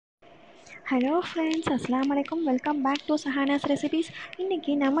Hello friends, அஸ்ஸலாமு அலைக்கும். Welcome back to Sahana's recipes.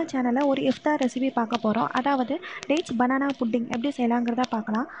 இன்றைக்கி நம்ம சேனலில் ஒரு இஃப்தார் ரெசிபி பார்க்க போகிறோம். அதாவது டேட்ஸ் பனானா புட்டிங் எப்படி செய்யலாங்கிறத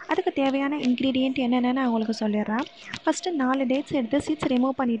பார்க்கலாம். அதுக்கு தேவையான இன்க்ரீடியண்ட் என்னென்னு நான் உங்களுக்கு சொல்லிடுறேன். ஃபஸ்ட்டு 4 டேட்ஸ் எடுத்து சீட்ஸ்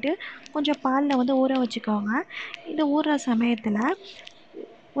ரிமூவ் பண்ணிவிட்டு கொஞ்சம் பாலில் ஊற வச்சுக்கோங்க. இது ஊறுற சமயத்தில்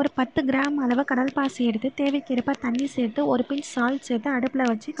ஒரு 10 கிராம் அளவு கடல்பாசி எடுத்து தேவைக்கேற்ப தண்ணி சேர்த்து ஒரு பிஞ்ச் சால்ட் சேர்த்து அடுப்பில்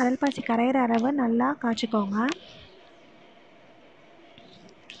வச்சு கடல்பாசி கரையிற அளவு நல்லா காய்ச்சிக்கோங்க.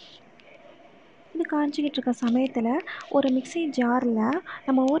 இது காய்ச்சிக்கிட்டு இருக்க சமயத்தில் ஒரு மிக்ஸி ஜாரில்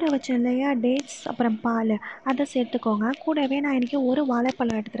நம்ம ஊற வச்சோம் இல்லையா டேட்ஸ் அப்புறம் பால், அதை சேர்த்துக்கோங்க. கூடவே நான் இன்றைக்கி ஒரு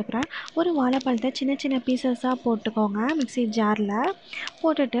வாழைப்பழம் எடுத்துருக்குறேன். ஒரு வாழைப்பழத்தை சின்ன சின்ன பீசஸாக போட்டுக்கோங்க மிக்ஸி ஜாரில்.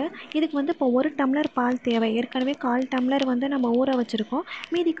 போட்டுட்டு இதுக்கு இப்போ 1 டம்ளர் பால் தேவை. ஏற்கனவே 1/4 டம்ளர் நம்ம ஊற வச்சுருக்கோம்.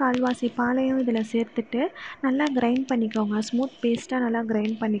 மீதி கால்வாசி பாலையும் இதில் சேர்த்துட்டு நல்லா கிரைண்ட் பண்ணிக்கோங்க. ஸ்மூத் பேஸ்ட்டாக நல்லா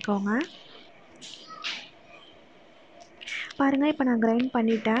கிரைண்ட் பண்ணிக்கோங்க. பாருங்கள், இப்போ நான் கிரைண்ட்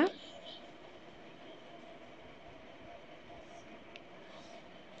பண்ணிட்டேன்.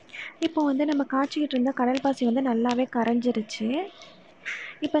 இப்போ நம்ம காய்ச்சிக்கிட்டு இருந்த கடல் பாசி நல்லாவே கரைஞ்சிருச்சு.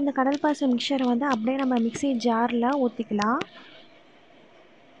 இப்போ இந்த கடல் பாசி மிக்சரை அப்படியே நம்ம மிக்ஸி ஜாரில் ஊற்றிக்கலாம்.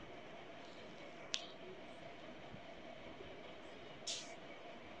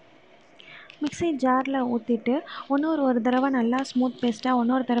 மிக்ஸி ஜாரில் ஊற்றிட்டு ஒரு தடவை நல்லா ஸ்மூத் பேஸ்ட்டாக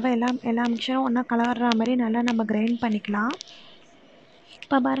இன்னொரு தடவை எல்லா மிக்சரும் ஒன்றா கலர்ற மாதிரி நல்லா நம்ம கிரைண்ட் பண்ணிக்கலாம்.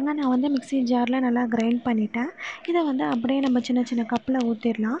 இப்போ பாருங்கள், நான் மிக்ஸி ஜாரில் நல்லா கிரைண்ட் பண்ணிட்டேன். இதை அப்படியே நம்ம சின்ன சின்ன கப்பில்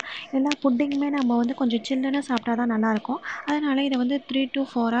ஊற்றிடலாம். எல்லா புட்டிங்குமே நம்ம கொஞ்சம் சில்லுன்னு சாப்பிட்டா தான் நல்லாயிருக்கும். அதனால் இதை 3 to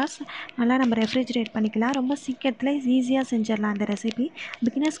 4 hours நல்லா நம்ம ரெஃப்ரிஜிரேட் பண்ணிக்கலாம். ரொம்ப சீக்கிரத்தில் ஈஸியாக செஞ்சிடலாம். இந்த ரெசிபி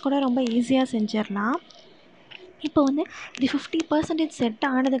பிகினர்ஸ் கூட ரொம்ப ஈஸியாக செஞ்சிடலாம். இப்போ இது 50% செட்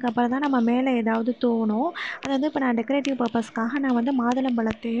ஆனதுக்கப்புறம் தான் நம்ம மேலே ஏதாவது தூவணும். அதாவது இப்போ நான் டெக்கரேட்டிவ் பர்பஸ்க்காக நான்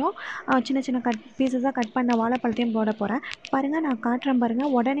மாதுளம்பழத்தையும் சின்ன சின்ன பீசஸாக கட் பண்ண வாழைப்பழத்தையும் போட போகிறேன். பாருங்கள், நான் காட்டுறேன்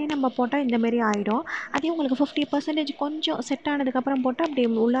பாருங்கள். உடனே நம்ம போட்டால் இந்தமாரி ஆகிடும். அதே உங்களுக்கு 50% கொஞ்சம் செட் ஆனதுக்கப்புறம் போட்டால் அப்படி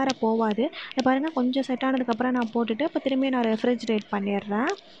உள்ளார போகாது. இதை பாருங்கள், கொஞ்சம் செட் ஆனதுக்கப்புறம் நான் போட்டுட்டு இப்போ திரும்பி நான் ரெஃப்ரிஜிரேட்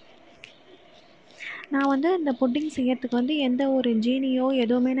பண்ணிடுறேன். நான் இந்த புட்டிங் செய்யறதுக்கு எந்த ஒரு ஜீனியோ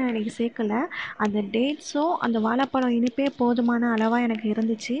எதுவுமே நான் எனக்கு சேர்க்கல. அந்த டேட்ஸோ அந்த வாழைப்பழம் இனிப்பே போதுமான அளவாக எனக்கு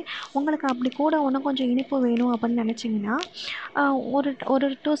இருந்துச்சு. உங்களுக்கு அப்படி கூட இன்னும் கொஞ்சம் இனிப்பு வேணும் அப்படின்னு நினச்சிங்கன்னா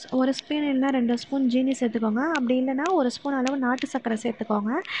ஒரு ஸ்பூன் இல்லைனா 2 ஸ்பூன் ஜீனி சேர்த்துக்கோங்க. அப்படி இல்லைனா 1 ஸ்பூன் அளவு நாட்டு சர்க்கரை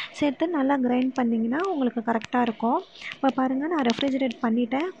சேர்த்துக்கோங்க. சேர்த்து நல்லா கிரைண்ட் பண்ணிங்கன்னா உங்களுக்கு கரெக்டாக இருக்கும். இப்போ பாருங்கள், நான் ரெஃப்ரிஜிரேட்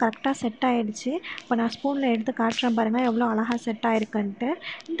பண்ணிவிட்டேன். கரெக்டாக செட் ஆகிடுச்சு. இப்போ நான் ஸ்பூனில் எடுத்து காட்டுறேன் பாருங்கள், எவ்வளோ அழகாக செட் ஆகிருக்குன்ட்டு.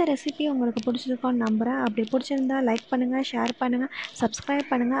 இந்த ரெசிபி உங்களுக்கு பிடிச்சிருக்கோன்னு நம்புகிறேன். அப்படி பிடிச்சிருந்தா லைக் பண்ணுங்கள், ஷேர் பண்ணுங்கள்,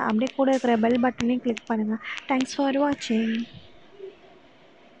 சப்ஸ்கிரைப் பண்ணுங்கள். அப்படியே கூட இருக்கிற பெல் பட்டனையும் கிளிக் பண்ணுங்கள். தேங்க்ஸ் ஃபார் வாட்சிங்.